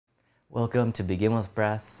Welcome to Begin With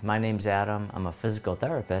Breath. My name's Adam. I'm a physical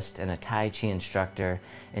therapist and a Tai Chi instructor.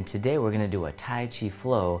 And today we're going to do a Tai Chi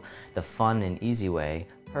Flow, the fun and easy way,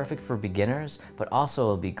 perfect for beginners, but also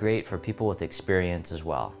will be great for people with experience as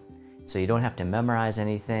well. So you don't have to memorize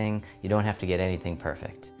anything. You don't have to get anything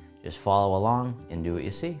perfect. Just follow along and do what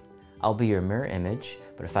you see. I'll be your mirror image,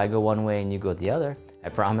 but if I go one way and you go the other, I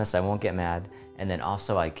promise I won't get mad. And then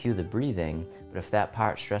also I cue the breathing, but if that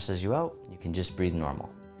part stresses you out, you can just breathe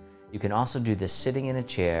normal. You can also do this sitting in a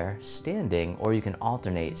chair, standing, or you can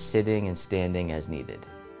alternate sitting and standing as needed.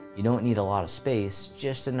 You don't need a lot of space,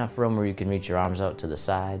 just enough room where you can reach your arms out to the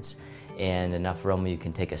sides and enough room where you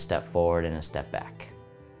can take a step forward and a step back.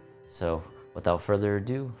 So without further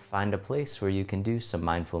ado, find a place where you can do some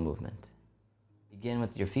mindful movement. Begin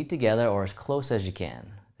with your feet together or as close as you can.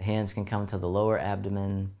 The hands can come to the lower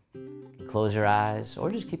abdomen. You can close your eyes or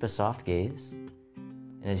just keep a soft gaze.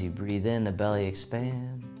 And as you breathe in, the belly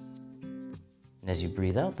expands. And as you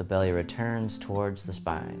breathe out, the belly returns towards the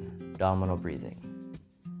spine, abdominal breathing.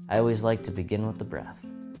 I always like to begin with the breath.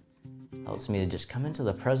 Helps me to just come into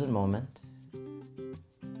the present moment,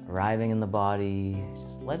 arriving in the body,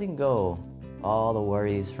 just letting go all the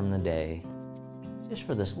worries from the day, just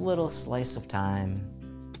for this little slice of time,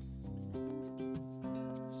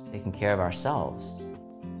 just taking care of ourselves,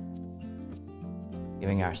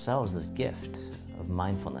 giving ourselves this gift of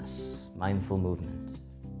mindfulness, mindful movement,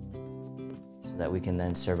 so that we can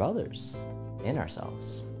then serve others and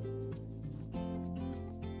ourselves. All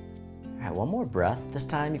right, one more breath. This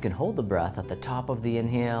time you can hold the breath at the top of the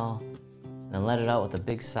inhale and then let it out with a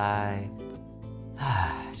big sigh.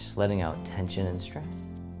 Just letting out tension and stress.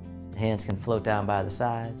 The hands can float down by the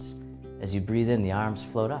sides. As you breathe in, the arms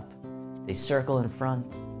float up. They circle in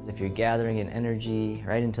front as if you're gathering in energy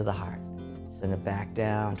right into the heart. Send it back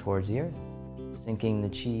down towards the earth, sinking the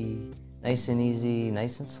chi, nice and easy,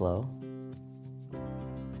 nice and slow.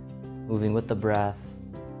 Moving with the breath,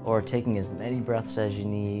 or taking as many breaths as you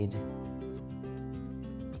need.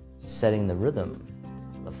 Setting the rhythm,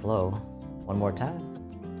 the flow. One more time,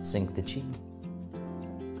 sink the chi.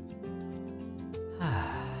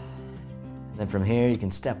 And then from here, you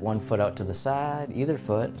can step one foot out to the side, either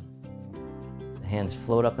foot. The hands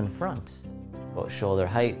float up in front, about shoulder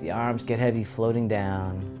height. The arms get heavy, floating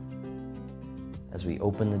down as we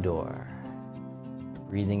open the door.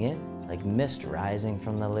 Breathing in, like mist rising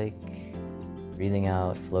from the lake. Breathing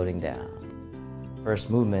out, floating down. First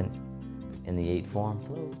movement in the 8-form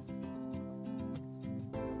flow.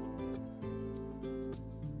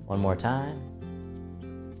 One more time.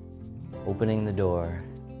 Opening the door.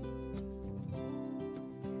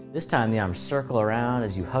 This time the arms circle around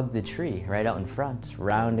as you hug the tree right out in front,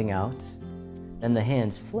 rounding out. Then the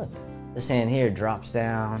hands flip. This hand here drops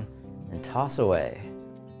down and toss away.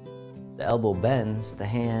 The elbow bends, the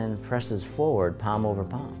hand presses forward, palm over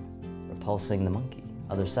palm. Pulsing the monkey.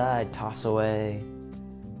 Other side, toss away,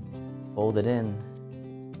 fold it in,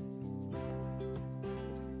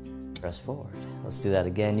 press forward. Let's do that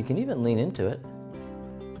again. You can even lean into it.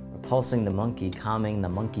 Repulsing the monkey, calming the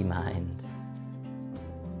monkey mind.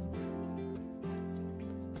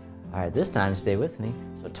 All right, this time stay with me.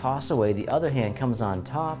 So toss away, the other hand comes on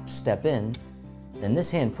top, step in, then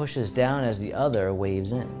this hand pushes down as the other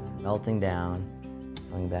waves in, melting down,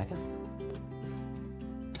 going back up.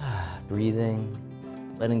 Breathing,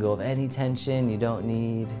 letting go of any tension you don't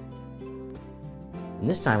need. And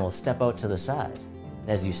this time we'll step out to the side. And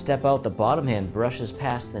as you step out, the bottom hand brushes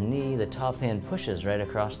past the knee, the top hand pushes right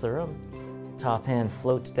across the room. The top hand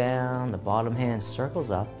floats down, the bottom hand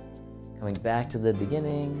circles up, coming back to the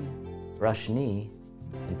beginning, brush knee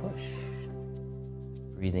and push.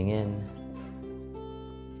 Breathing in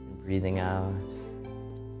and breathing out.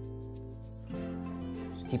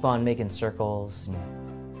 Just keep on making circles.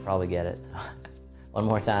 Probably get it. One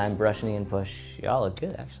more time, brush knee and push. Y'all look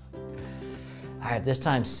good, actually. All right, this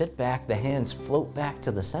time sit back, the hands float back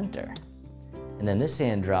to the center. And then this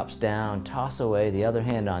hand drops down, toss away, the other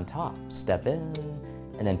hand on top. Step in,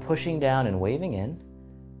 and then pushing down and waving in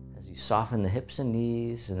as you soften the hips and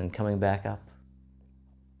knees, and then coming back up.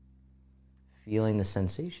 Feeling the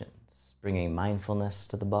sensations, bringing mindfulness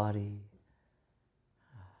to the body.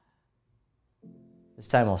 This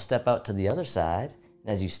time we'll step out to the other side. And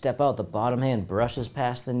as you step out, the bottom hand brushes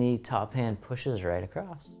past the knee, top hand pushes right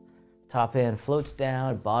across. Top hand floats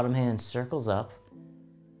down, bottom hand circles up.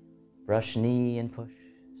 Brush knee and push,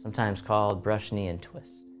 sometimes called brush knee and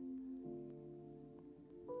twist.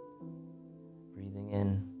 Breathing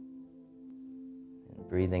in and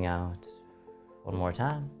breathing out. One more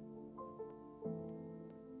time.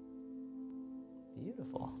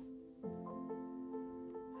 Beautiful.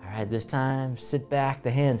 All All right, this time, sit back,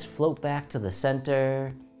 the hands float back to the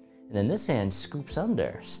center, and then this hand scoops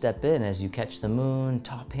under. Step in as you catch the moon,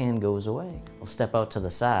 top hand goes away. We'll step out to the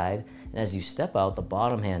side, and as you step out, the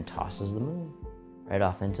bottom hand tosses the moon right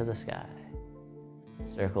off into the sky.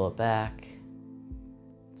 Circle it back,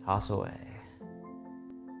 toss away.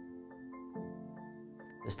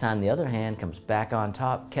 This time the other hand comes back on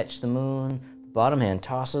top, catch the moon, the bottom hand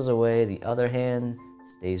tosses away, the other hand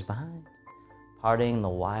stays behind, parting the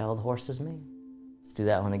wild horse's mane. Let's do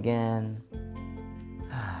that one again.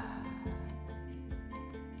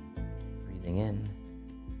 Breathing in,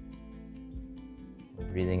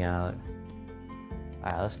 breathing out.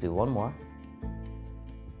 All right, let's do one more.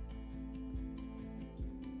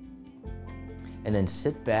 And then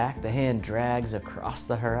sit back, the hand drags across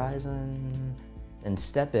the horizon, and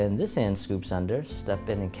step in. This hand scoops under, step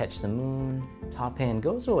in and catch the moon, top hand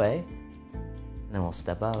goes away, and then we'll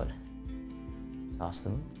step out. Toss the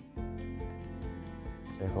moon.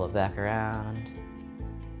 Circle it back around,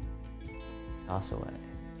 toss away.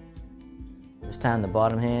 This time the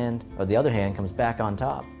bottom hand, or the other hand, comes back on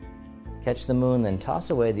top. Catch the moon, then toss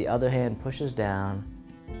away, the other hand pushes down,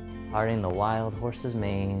 parting the wild horse's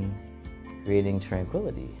mane, creating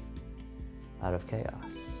tranquility out of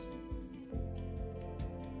chaos.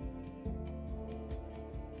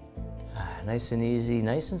 Nice and easy,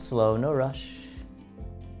 nice and slow, no rush.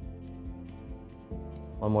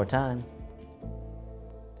 One more time.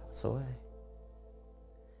 Toss away.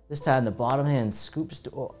 This time the bottom hand scoops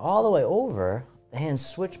all the way over. The hands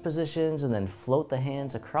switch positions and then float the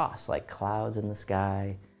hands across like clouds in the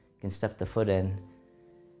sky. You can step the foot in,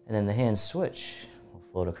 and then the hands switch. We'll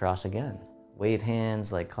float across again. Wave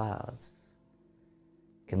hands like clouds.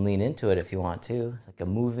 You can lean into it if you want to. It's like a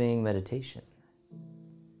moving meditation.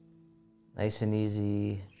 Nice and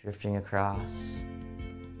easy, drifting across.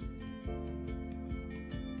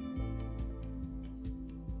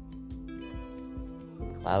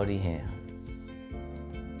 Cloudy hands.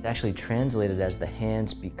 It's actually translated as the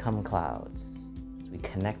hands become clouds as we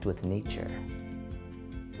connect with nature,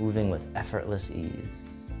 moving with effortless ease.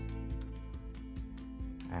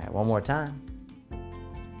 All right, one more time.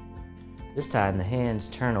 This time the hands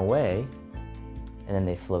turn away and then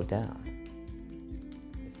they float down.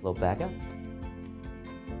 They float back up.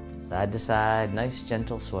 Side to side, nice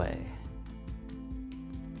gentle sway.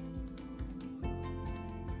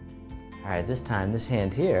 All right, this time this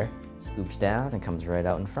hand here scoops down and comes right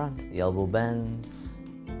out in front. The elbow bends,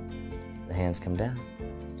 the hands come down.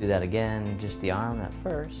 Let's do that again, just the arm at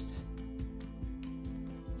first.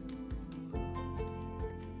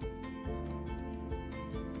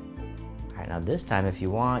 Now this time, if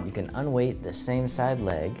you want, you can unweight the same side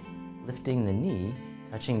leg, lifting the knee,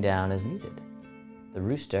 touching down as needed. The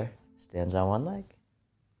rooster stands on one leg.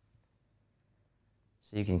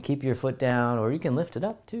 So you can keep your foot down or you can lift it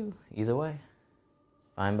up too, either way.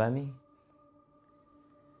 It's fine by me.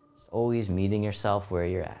 It's always meeting yourself where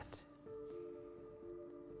you're at.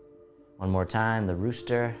 One more time, the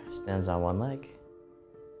rooster stands on one leg.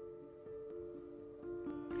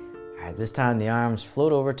 All right, this time the arms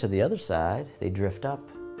float over to the other side. They drift up.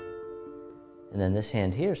 And then this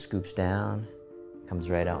hand here scoops down, comes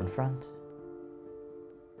right out in front.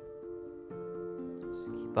 Just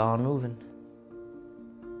keep on moving.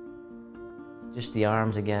 Just the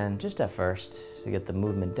arms again, just at first, to get the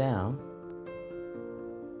movement down.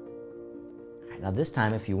 All right, now this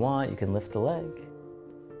time, if you want, you can lift the leg.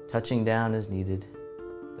 Touching down as needed.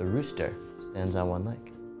 The rooster stands on one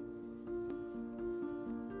leg.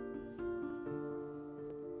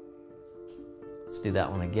 Let's do that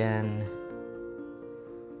one again.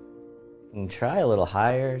 You can try a little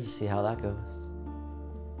higher to see how that goes.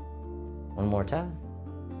 One more time.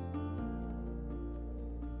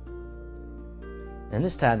 And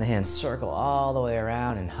this time the hands circle all the way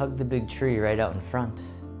around and hug the big tree right out in front.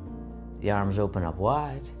 The arms open up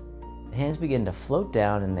wide. The hands begin to float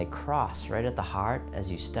down and they cross right at the heart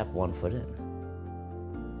as you step one foot in.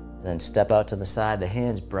 And then step out to the side, the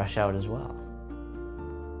hands brush out as well.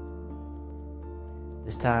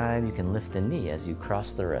 This time you can lift the knee as you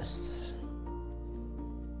cross the wrists.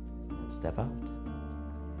 And step out.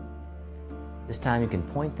 This time you can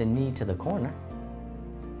point the knee to the corner.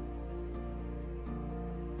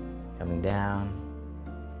 Coming down.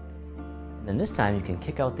 And then this time you can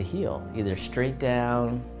kick out the heel, either straight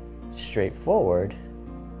down, straight forward,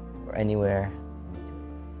 or anywhere in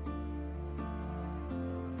between.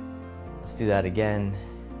 Let's do that again,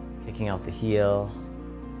 kicking out the heel.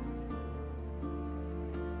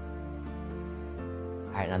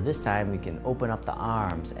 All right, now this time we can open up the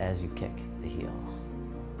arms as you kick the heel.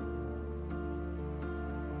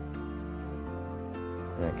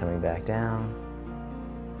 And then coming back down.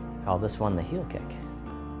 Call this one the heel kick.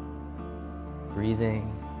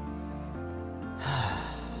 Breathing. All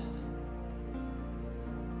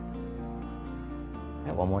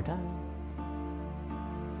right, one more time.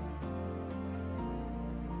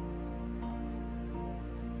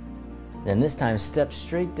 Then this time, step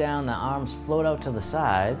straight down, the arms float out to the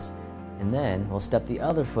sides, and then we'll step the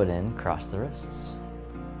other foot in, cross the wrists.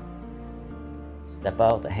 Step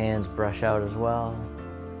out, the hands brush out as well.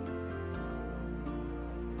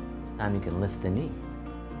 This time you can lift the knee.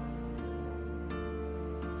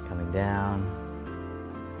 Coming down.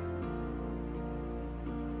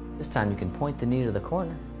 This time you can point the knee to the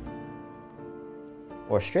corner.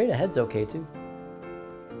 Or straight ahead's okay too.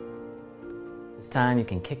 This time you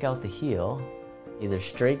can kick out the heel, either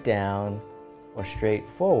straight down or straight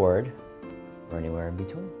forward, or anywhere in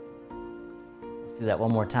between. Let's do that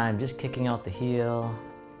one more time, just kicking out the heel.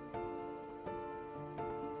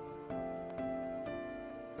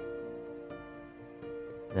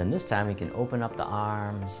 Then this time you can open up the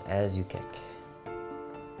arms as you kick.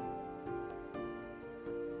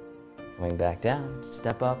 Coming back down,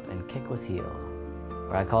 step up and kick with heel,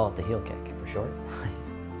 or I call it the heel kick for short.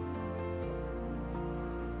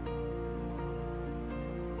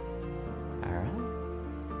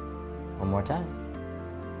 One more time.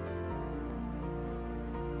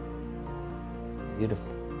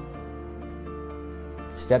 Beautiful.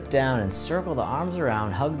 Step down and circle the arms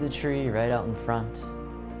around, hug the tree right out in front.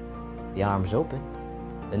 The arms open.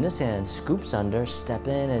 Then this hand scoops under, step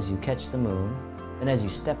in as you catch the moon. Then as you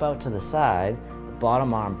step out to the side, the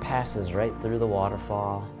bottom arm passes right through the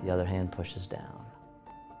waterfall. The other hand pushes down.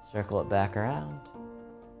 Circle it back around,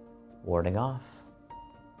 warding off.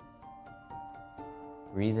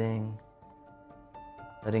 Breathing.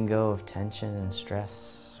 Letting go of tension and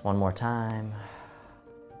stress. One more time.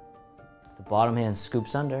 The bottom hand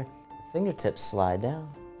scoops under, the fingertips slide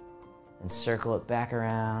down, and circle it back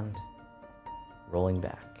around, rolling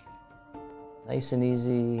back. Nice and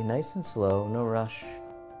easy, nice and slow, no rush,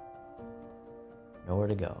 nowhere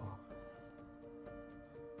to go.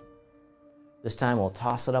 This time we'll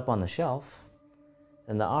toss it up on the shelf,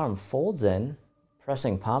 then the arm folds in,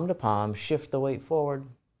 pressing palm to palm, shift the weight forward,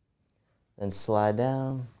 then slide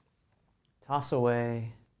down, toss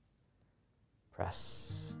away,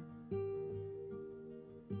 press.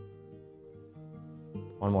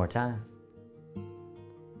 One more time.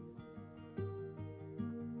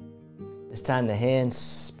 This time the hands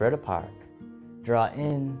spread apart. Draw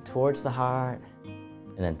in towards the heart,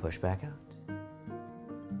 and then push back out.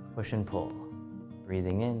 Push and pull.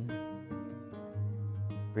 Breathing in.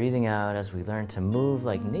 Breathing out as we learn to move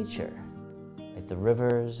like nature, like the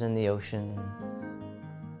rivers and the oceans.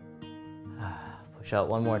 Push out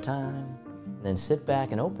one more time, and then sit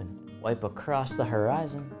back and open. Wipe across the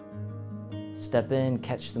horizon. Step in,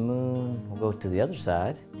 catch the moon. We'll go to the other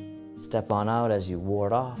side. Step on out as you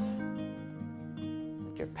ward off. It's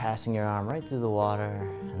like you're passing your arm right through the water,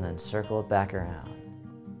 and then circle it back around.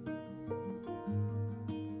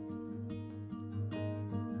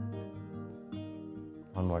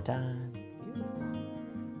 One more time. Beautiful.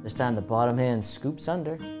 This time the bottom hand scoops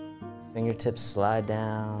under. Fingertips slide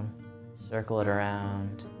down. Circle it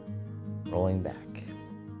around. Rolling back.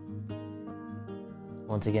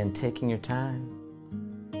 Once again, taking your time.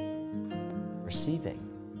 Receiving.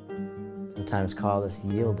 Sometimes call this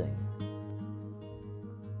yielding.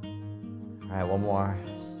 All right, one more.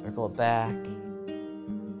 Circle it back.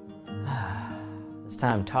 This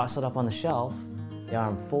time, toss it up on the shelf. The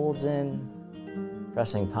arm folds in,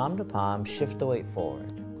 pressing palm to palm, shift the weight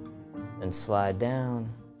forward. Then slide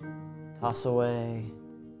down, toss away.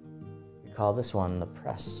 We call this one the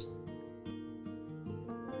press.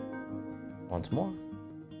 Once more.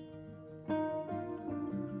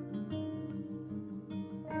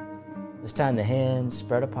 This time the hands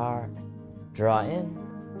spread apart, draw in,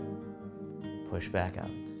 push back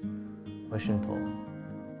out, push and pull,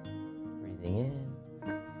 breathing in,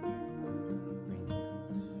 breathing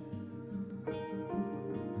out.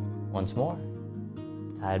 Once more,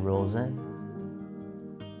 tide rolls in,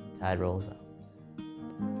 tide rolls out.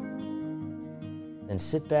 Then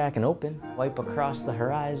sit back and open, wipe across the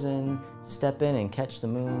horizon, step in and catch the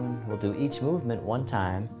moon. We'll do each movement one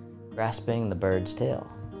time, grasping the bird's tail.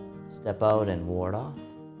 Step out and ward off.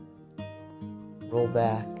 Roll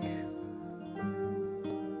back.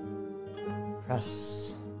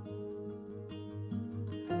 Press.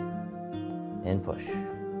 And push.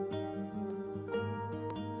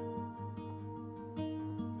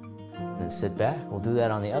 Then sit back. We'll do that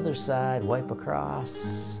on the other side. Wipe across.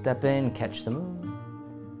 Step in, catch the moon.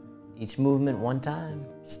 Each movement one time.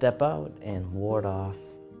 Step out and ward off.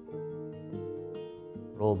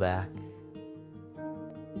 roll back,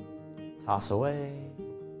 toss away,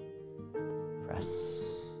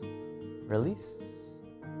 press, release,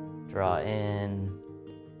 draw in,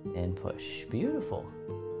 and push. Beautiful.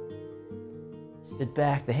 Sit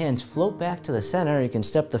back, the hands float back to the center. You can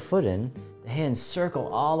step the foot in. The hands circle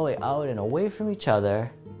all the way out and away from each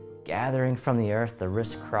other, gathering from the earth, the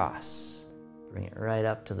wrists cross. Bring it right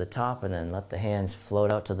up to the top and then let the hands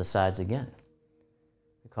float out to the sides again.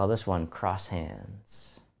 We call this one cross hands.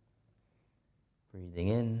 Breathing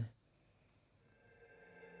in,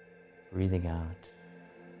 breathing out.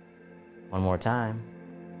 One more time.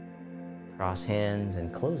 Cross hands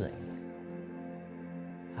and closing.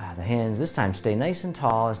 The hands this time stay nice and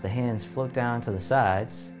tall as the hands float down to the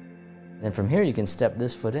sides. And then from here you can step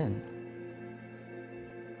this foot in.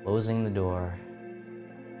 Closing the door.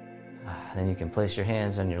 Then you can place your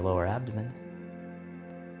hands on your lower abdomen.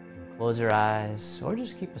 You can close your eyes or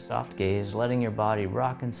just keep a soft gaze, letting your body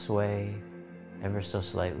rock and sway ever so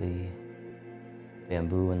slightly.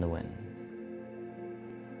 Bamboo in the wind.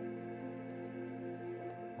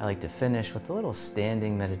 I like to finish with a little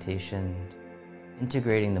standing meditation,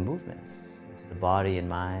 integrating the movements into the body and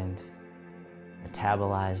mind,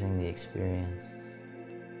 metabolizing the experience,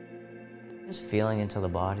 just feeling into the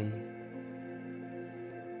body,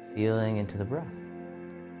 feeling into the breath.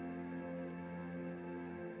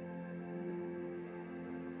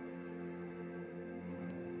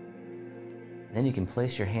 And then you can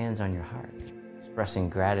place your hands on your heart, expressing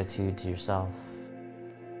gratitude to yourself,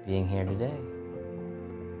 being here today.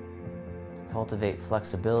 Cultivate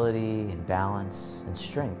flexibility and balance and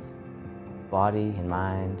strength of body and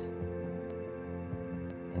mind,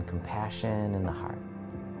 and compassion in the heart.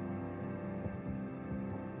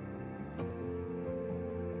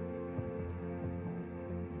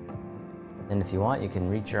 Then if you want, you can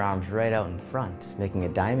reach your arms right out in front, making a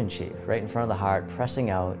diamond shape right in front of the heart, pressing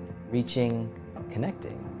out, reaching,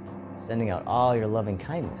 connecting, sending out all your loving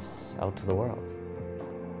kindness out to the world.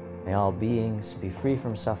 May all beings be free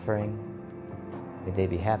from suffering. May they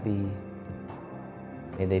be happy,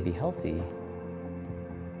 may they be healthy,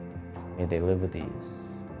 may they live with ease.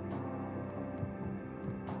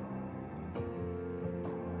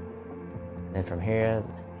 Then from here,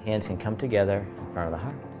 the hands can come together in front of the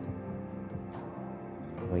heart.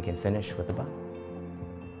 And we can finish with a bow.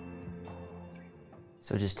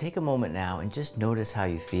 So just take a moment now and just notice how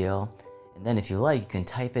you feel. And then if you like, you can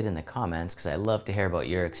type it in the comments because I love to hear about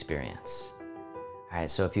your experience. All right,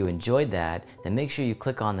 so if you enjoyed that, then make sure you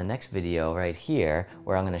click on the next video right here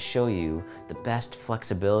where I'm going to show you the best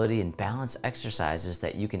flexibility and balance exercises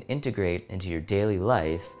that you can integrate into your daily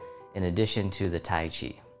life in addition to the Tai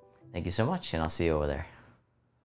Chi. Thank you so much, and I'll see you over there.